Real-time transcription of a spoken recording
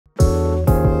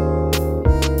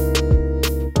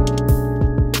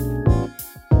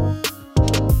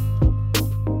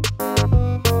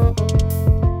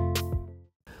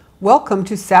Welcome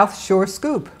to South Shore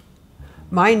Scoop.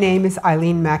 My name is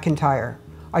Eileen McIntyre.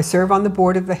 I serve on the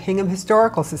board of the Hingham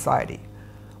Historical Society.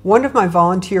 One of my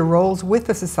volunteer roles with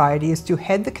the Society is to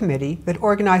head the committee that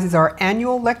organizes our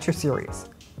annual lecture series.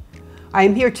 I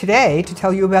am here today to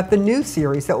tell you about the new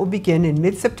series that will begin in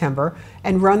mid-September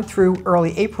and run through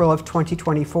early April of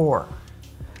 2024.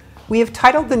 We have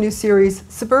titled the new series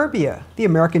Suburbia, the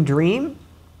American Dream.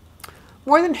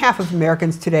 More than half of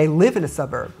Americans today live in a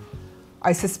suburb.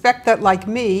 I suspect that, like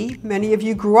me, many of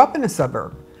you grew up in a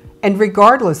suburb. And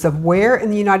regardless of where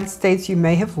in the United States you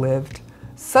may have lived,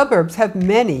 suburbs have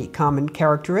many common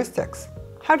characteristics.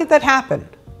 How did that happen?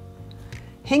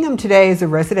 Hingham today is a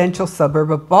residential suburb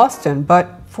of Boston,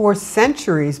 but for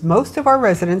centuries, most of our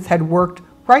residents had worked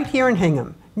right here in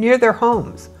Hingham, near their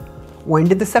homes. When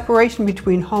did the separation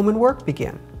between home and work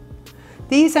begin?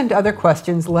 These and other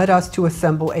questions led us to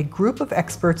assemble a group of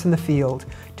experts in the field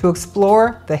to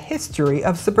explore the history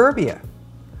of suburbia.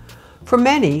 For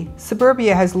many,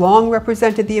 suburbia has long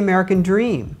represented the American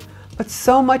dream, but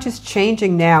so much is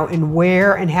changing now in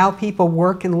where and how people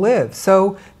work and live.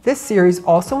 So this series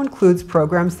also includes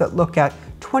programs that look at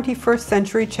 21st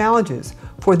century challenges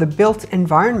for the built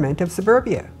environment of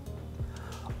suburbia.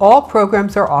 All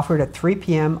programs are offered at 3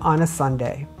 p.m. on a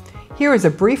Sunday. Here is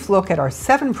a brief look at our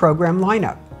 7-program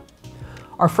lineup.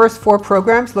 Our first 4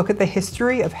 programs look at the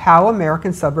history of how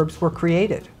American suburbs were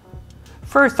created.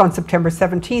 First, on September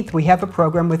 17th, we have a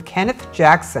program with Kenneth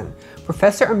Jackson,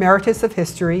 Professor Emeritus of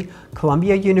History,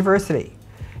 Columbia University.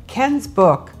 Ken's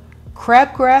book,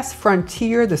 Crabgrass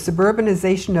Frontier: The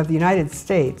Suburbanization of the United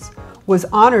States, was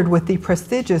honored with the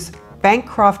prestigious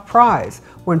Bancroft Prize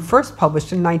when first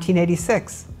published in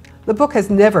 1986. The book has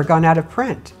never gone out of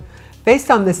print.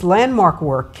 Based on this landmark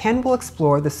work, Ken will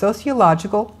explore the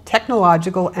sociological,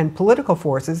 technological, and political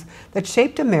forces that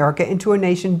shaped America into a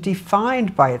nation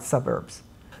defined by its suburbs.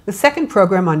 The second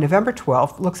program on November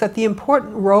 12th looks at the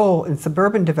important role in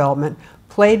suburban development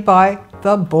played by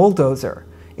the bulldozer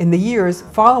in the years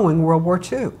following World War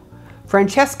II.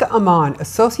 Francesca Amon,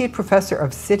 Associate Professor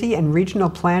of City and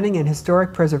Regional Planning and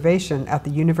Historic Preservation at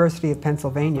the University of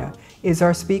Pennsylvania, is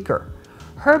our speaker.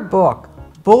 Her book,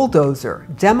 Bulldozer: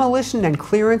 Demolition and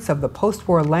Clearance of the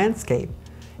Post-War Landscape,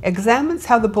 examines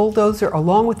how the bulldozer,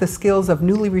 along with the skills of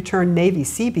newly returned Navy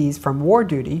Seabees from war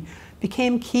duty,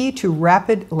 became key to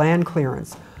rapid land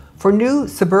clearance for new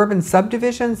suburban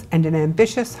subdivisions and an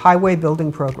ambitious highway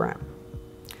building program.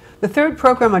 The third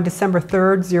program on December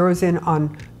 3rd zeroes in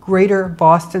on Greater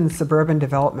Boston suburban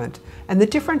development and the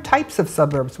different types of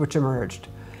suburbs which emerged.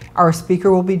 Our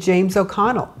speaker will be James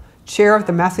O'Connell, Chair of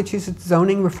the Massachusetts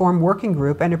Zoning Reform Working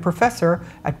Group and a professor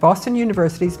at Boston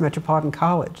University's Metropolitan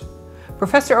College.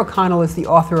 Professor O'Connell is the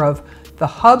author of The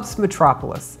Hub's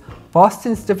Metropolis: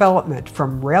 Boston's Development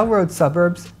from Railroad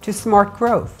Suburbs to Smart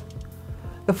Growth.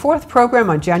 The fourth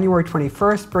program on January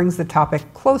 21st brings the topic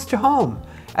close to home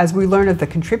as we learn of the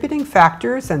contributing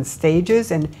factors and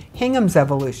stages in Hingham's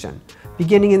evolution,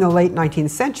 beginning in the late 19th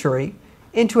century,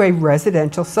 into a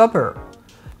residential suburb.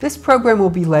 This program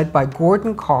will be led by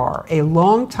Gordon Carr, a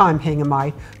longtime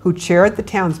Hinghamite who chaired the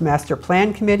town's Master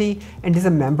Plan Committee and is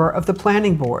a member of the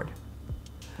Planning Board.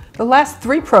 The last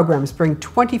 3 programs bring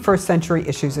 21st century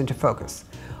issues into focus.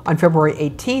 On February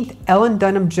 18th, Ellen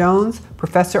Dunham Jones,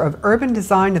 Professor of Urban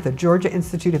Design at the Georgia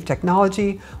Institute of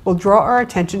Technology, will draw our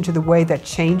attention to the way that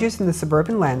changes in the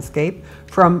suburban landscape,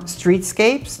 from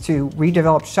streetscapes to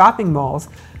redeveloped shopping malls,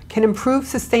 can improve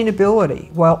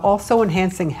sustainability while also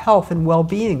enhancing health and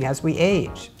well-being as we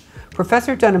age.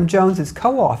 Professor Dunham Jones is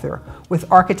co-author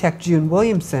with architect June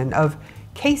Williamson of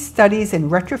Case Studies in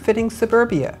Retrofitting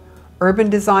Suburbia: Urban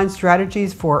Design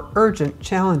Strategies for Urgent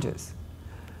Challenges.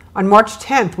 On March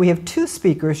 10th, we have 2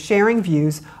 speakers sharing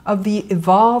views of the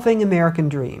evolving American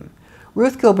dream.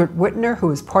 Ruth Gilbert Whitner, who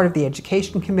is part of the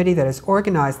education committee that has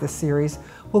organized this series,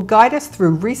 will guide us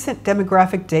through recent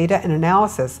demographic data and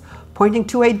analysis pointing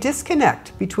to a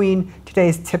disconnect between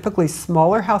today's typically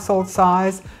smaller household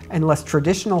size and less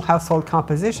traditional household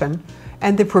composition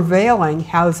and the prevailing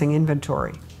housing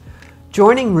inventory.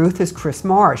 Joining Ruth is Chris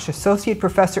Marsh, Associate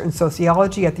Professor in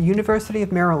Sociology at the University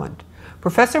of Maryland.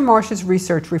 Professor Marsh's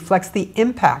research reflects the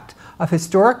impact of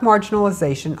historic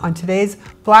marginalization on today's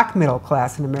Black middle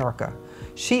class in America.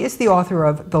 She is the author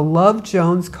of The Love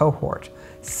Jones Cohort: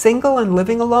 Single and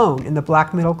Living Alone in the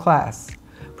Black Middle Class.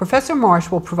 Professor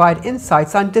Marsh will provide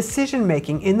insights on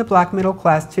decision-making in the Black middle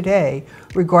class today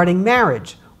regarding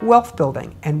marriage, wealth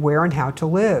building, and where and how to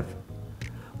live.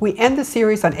 We end the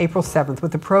series on April 7th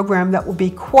with a program that will be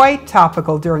quite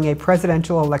topical during a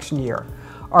presidential election year.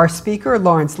 Our speaker,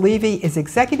 Lawrence Levy, is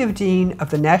Executive Dean of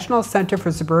the National Center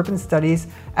for Suburban Studies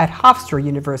at Hofstra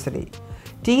University.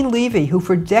 Dean Levy, who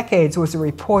for decades was a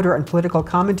reporter and political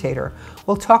commentator,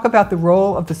 will talk about the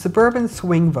role of the suburban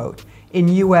swing vote in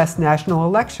U.S. national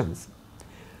elections.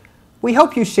 We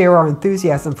hope you share our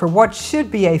enthusiasm for what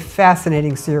should be a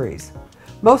fascinating series.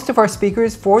 Most of our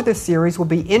speakers for this series will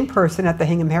be in person at the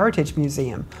Hingham Heritage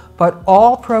Museum, but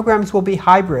all programs will be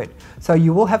hybrid, so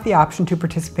you will have the option to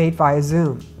participate via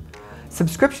Zoom.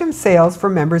 Subscription sales for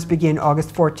members begin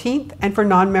August 14th and for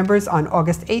non-members on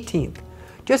August 18th.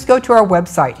 Just go to our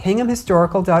website,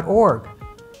 hinghamhistorical.org.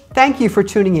 Thank you for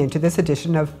tuning in to this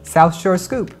edition of South Shore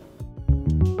Scoop.